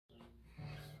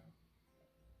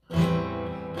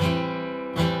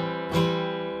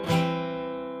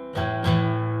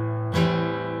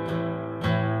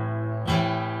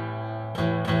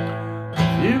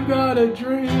got a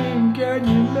dream, can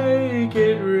you make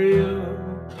it real?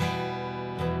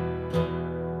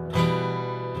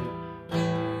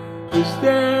 Is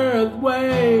there a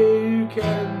way you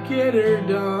can get her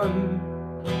done?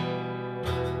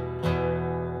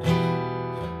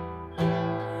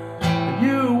 Are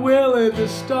you willing to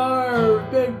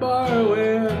starve, beg, borrow,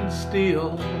 and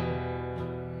steal?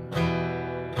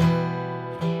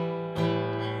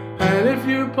 And if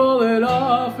you pull it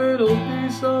off, it'll be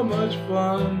so much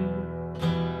fun.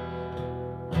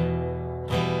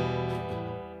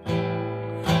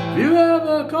 If you have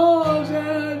a cause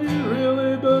that you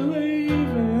really believe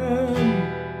in,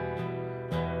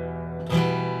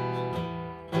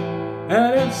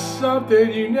 and it's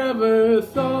something you never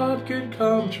thought could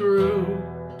come true,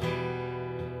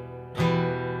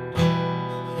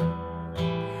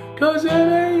 'cause it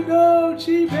ain't no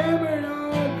cheap hammered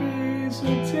on piece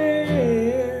of tin.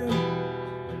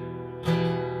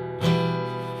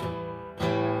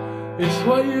 It's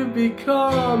what you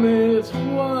become, it's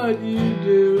what you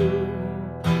do.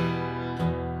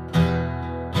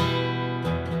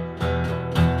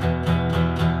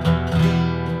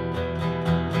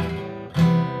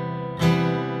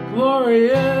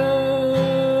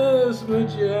 Glorious,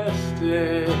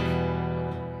 majestic,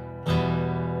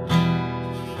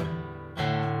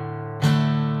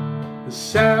 the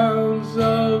sounds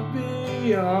of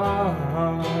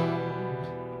beyond.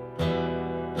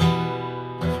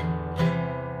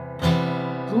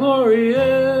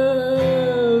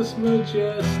 Glorious,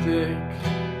 majestic,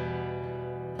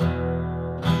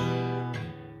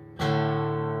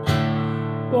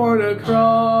 born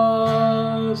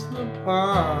across the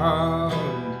pond,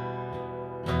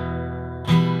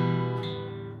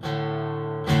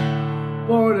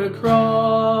 born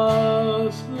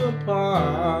across the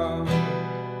pond.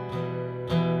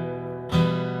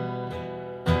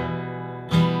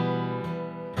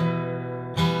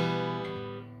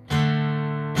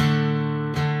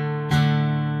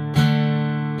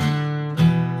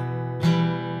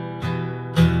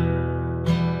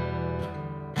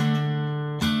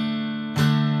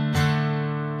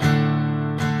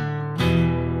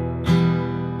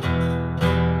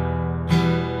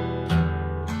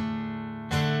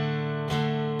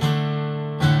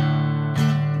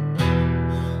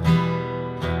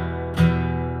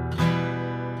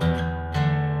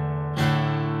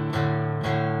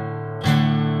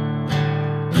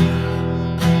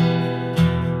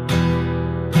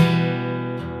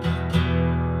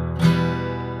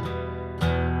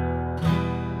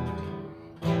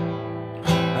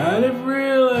 And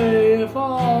if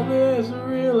all this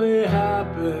really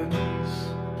happens,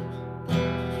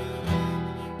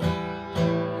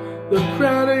 the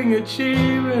crowning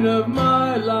achievement of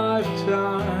my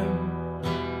lifetime,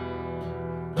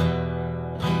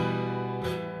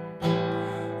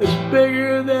 it's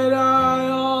bigger than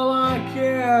all I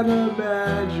can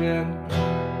imagine.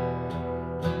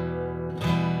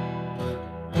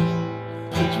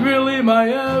 It's really my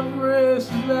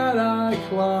Everest that I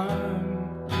climb.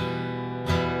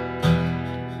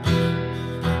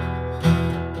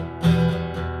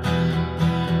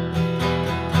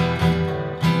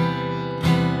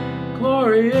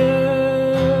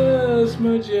 Glorious,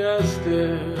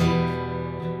 majestic,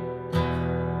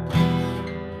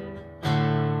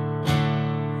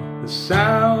 the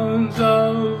sounds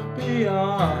of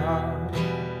beyond.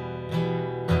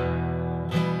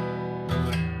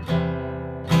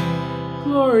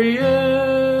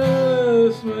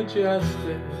 Glorious,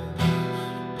 majestic,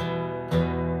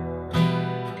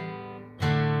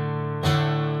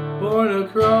 born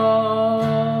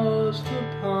across the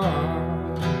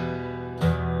pond,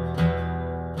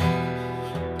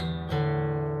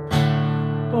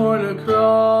 born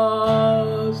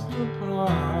across the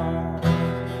pond.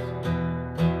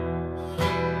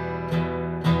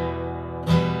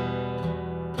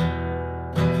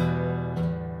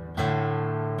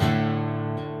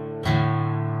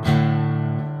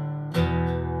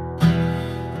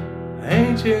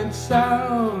 Ancient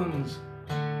sounds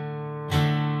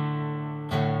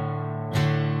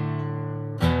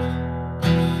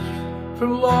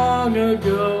from long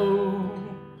ago,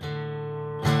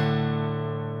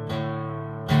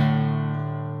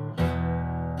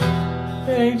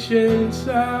 ancient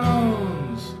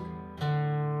sounds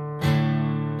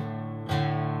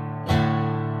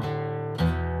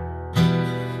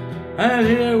and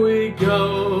here we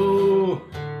go.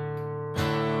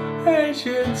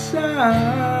 Ancient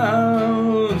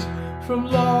sounds from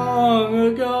long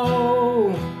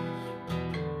ago,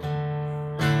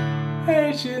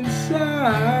 ancient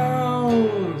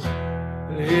sounds,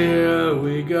 and here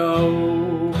we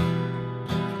go.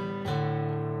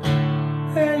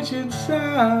 Ancient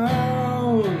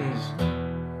sounds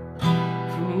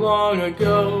from long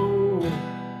ago,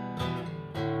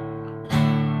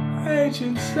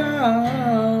 ancient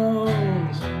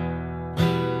sounds.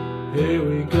 Here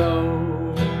we go.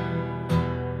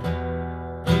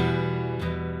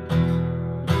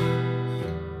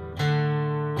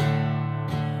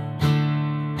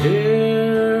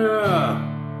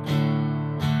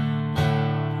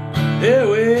 Here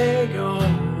we go.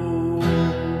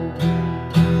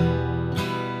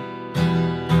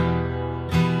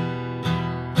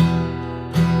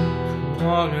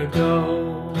 Long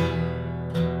ago,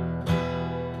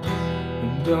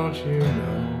 and don't you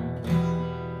know?